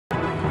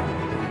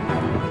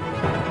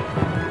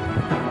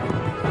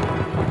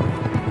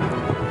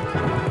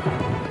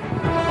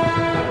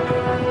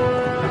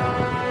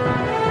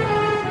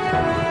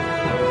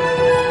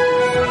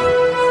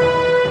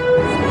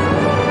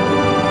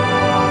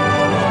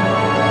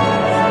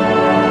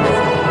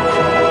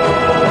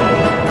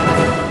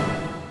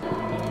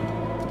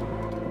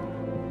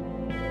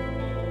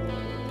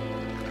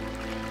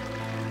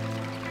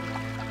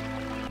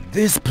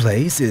This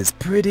place is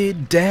pretty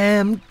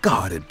damn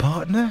guarded,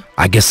 partner.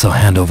 I guess they'll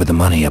hand over the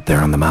money up there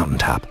on the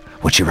mountaintop.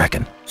 What you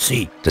reckon?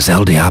 See. Does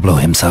El Diablo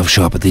himself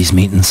show up at these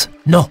meetings?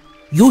 No.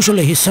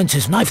 Usually he sends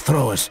his knife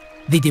throwers,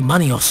 the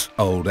demonios.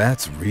 Oh,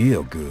 that's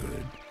real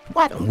good.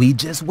 Why don't we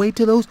just wait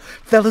till those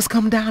fellas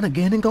come down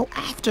again and go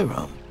after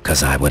them?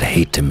 'Cause I would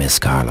hate to miss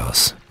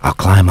Carlos. I'll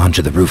climb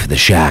onto the roof of the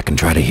shack and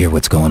try to hear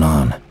what's going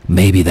on.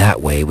 Maybe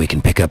that way we can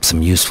pick up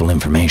some useful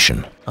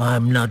information.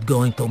 I'm not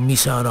going to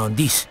miss out on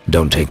this.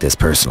 Don't take this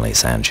personally,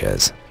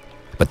 Sanchez.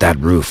 But that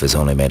roof is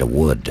only made of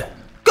wood.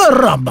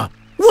 Caramba!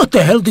 What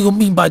the hell do you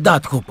mean by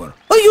that, Cooper?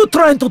 Are you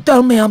trying to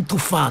tell me I'm too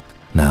fat?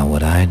 Now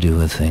would I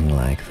do a thing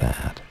like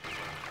that?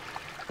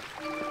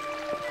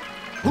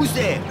 Who's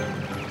there?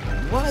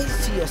 Why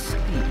is he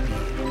asleep?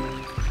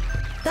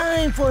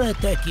 Time for a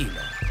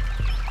tequila.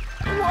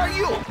 Who are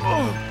you?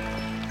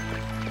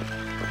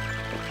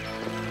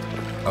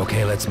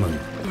 Okay, let's move.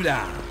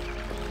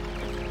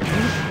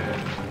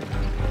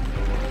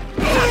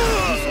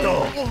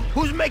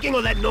 Who's making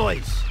all that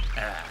noise?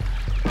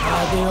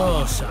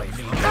 Adios,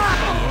 amigo.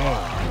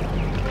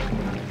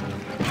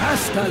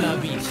 Hasta la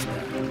vista.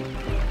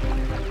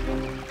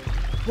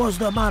 What's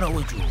the matter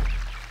with you?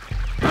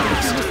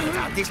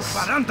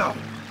 Disparando!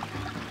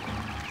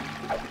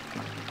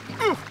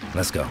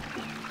 Let's go.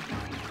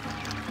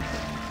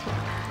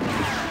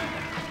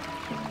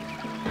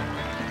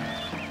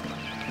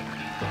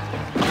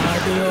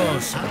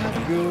 Adios.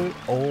 Good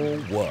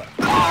old what?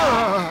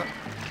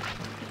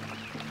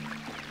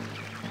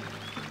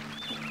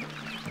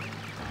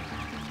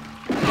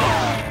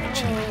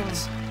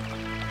 Chance.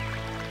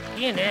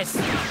 ¿Quién es?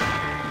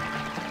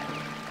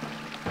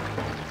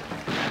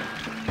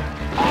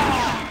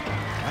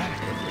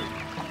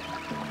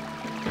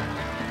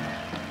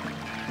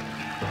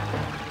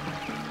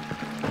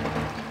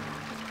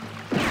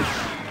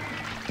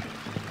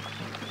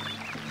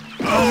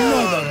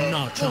 Another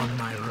notch on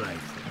my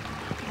rifle.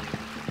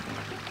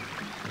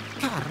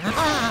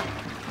 Caramba!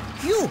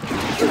 You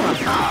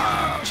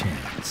are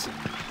Chance.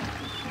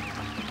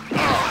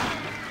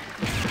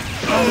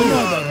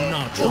 another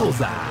notch on my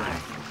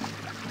rifle.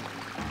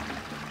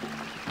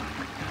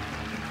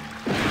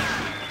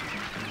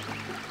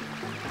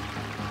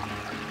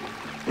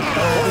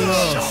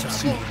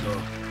 Adios, amigo.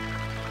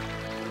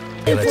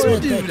 Hey, let's For a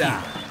do tequila.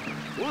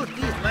 Who's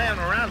these laying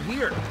around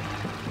here?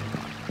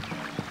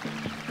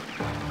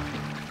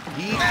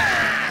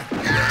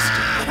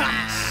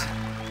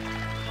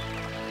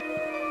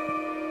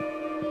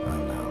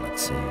 Well, now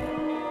let's see.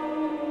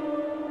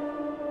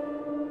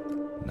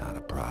 Not a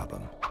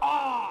problem.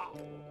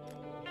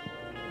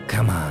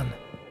 Come on.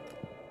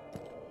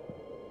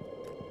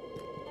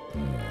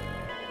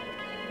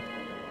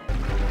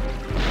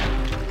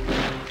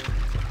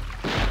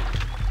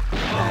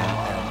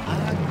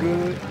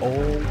 Good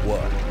old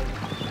what?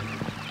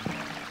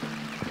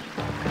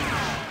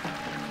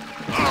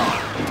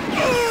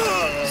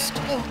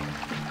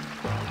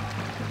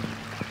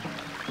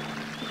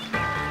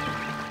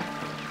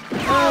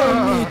 I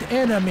need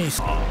enemies.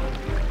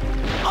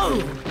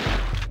 Oh!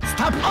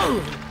 Stop!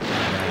 Oh!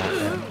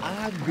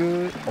 A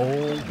good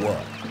old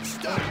what?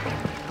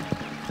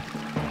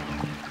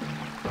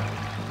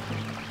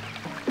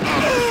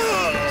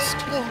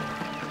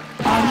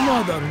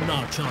 Another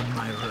notch on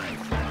my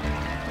rifle.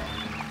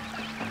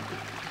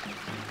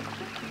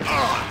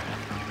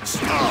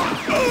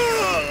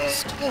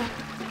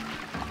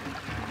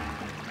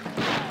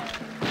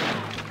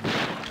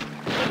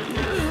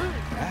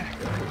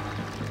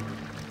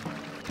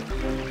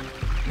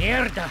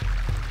 Mierda!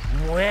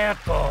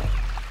 Muerto!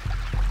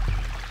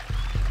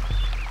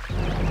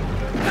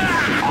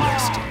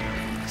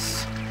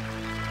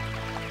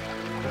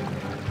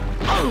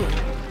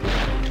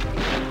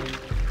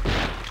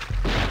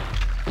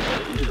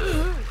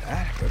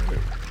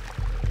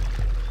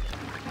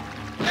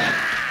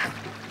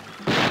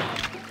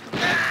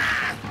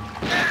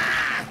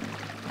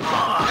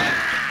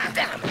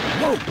 That hurt.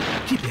 Whoa!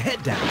 Keep your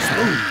head down,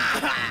 smooth.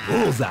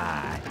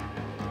 Bullseye.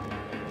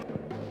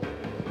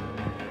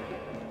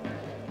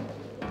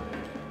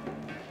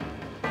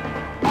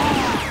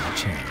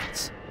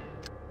 Chance.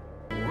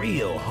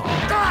 Real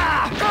hard.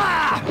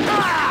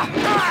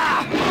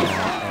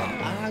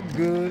 A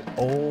good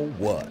old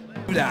what?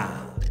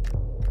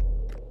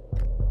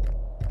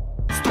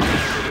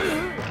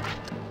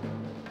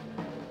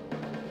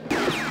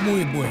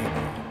 Muy bueno.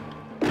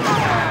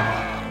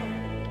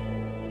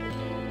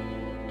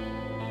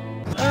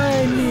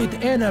 I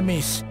need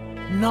enemies,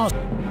 not...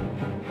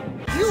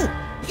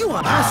 You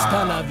are...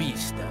 Hasta la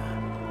vista.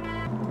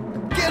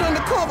 Get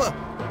under cover!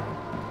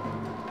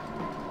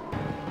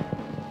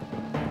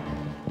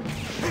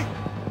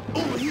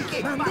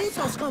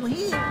 Banditos come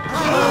here. I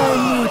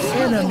need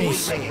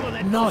enemies,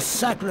 no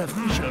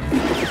sacrificial.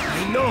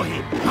 I know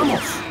him.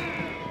 Vamos.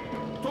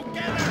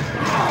 Together!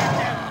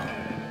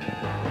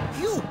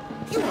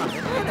 You are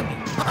an enemy.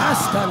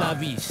 Hasta la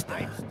vista.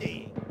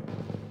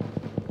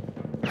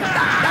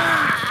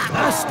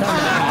 Hasta la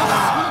vista. What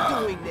are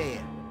you doing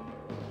there?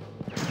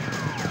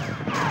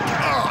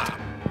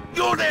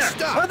 You're there!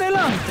 Stop!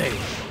 Adelante.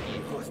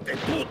 Hijos de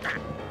puta!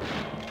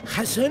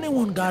 Has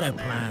anyone got a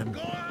plan?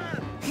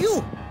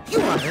 You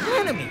are an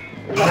enemy!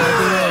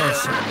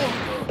 Adios,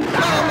 amigo.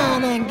 Come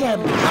on and get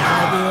me!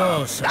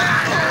 Adios, amigo.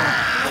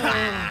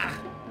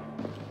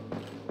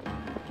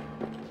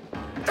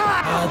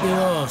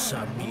 Adios,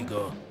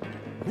 amigo.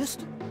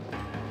 Mister?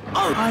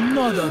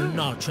 Another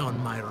notch on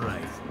my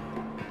rifle.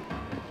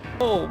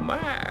 Oh,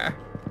 my.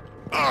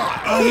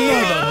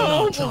 Another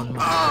notch on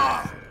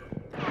my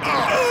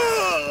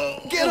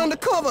rifle. Get under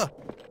cover!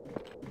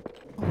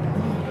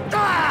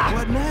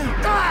 What now?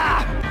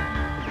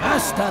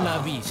 Hasta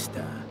la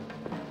vista.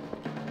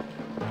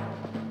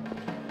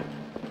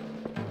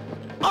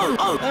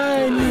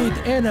 I need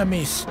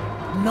enemies,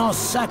 no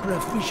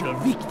sacrificial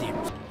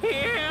victims.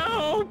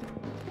 Help!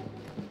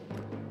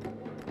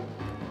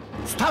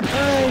 Stop!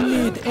 I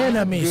need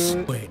enemies.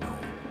 Bueno.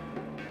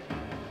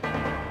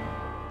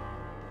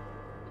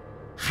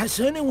 Has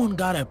anyone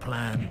got a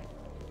plan?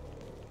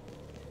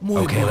 Muy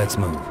Okay, bueno. let's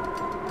move.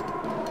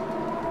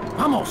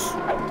 Vamos.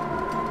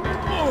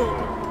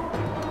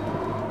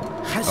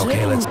 Has Okay,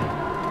 anyone...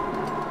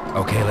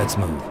 let's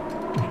move.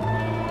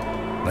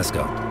 Let's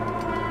go.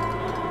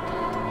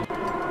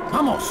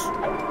 Vamos.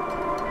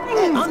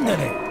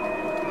 Ándale.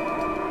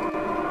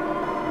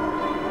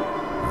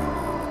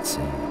 Let's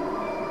see.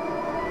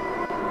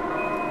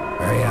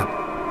 Hurry up.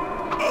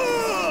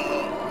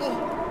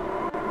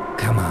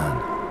 Come on.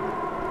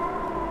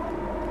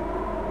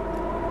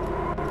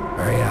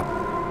 Hurry up.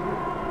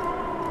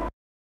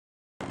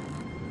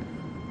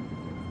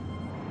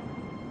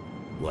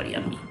 What do you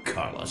mean,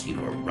 Carlos? You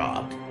were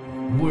robbed?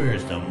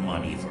 Where's the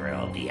money for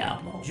El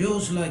Diablo?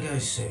 Just like I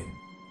said,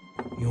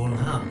 you'll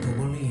have to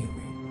believe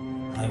me.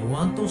 I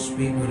want to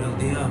speak with El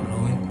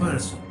Diablo in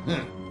person.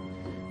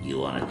 You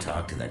want to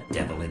talk to the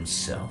devil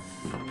himself?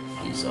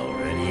 He's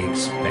already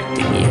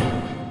expecting you.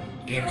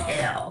 In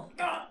hell.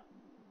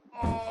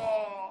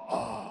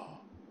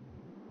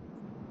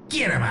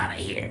 Get him out of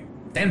here.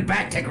 Then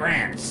back to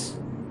Grant's.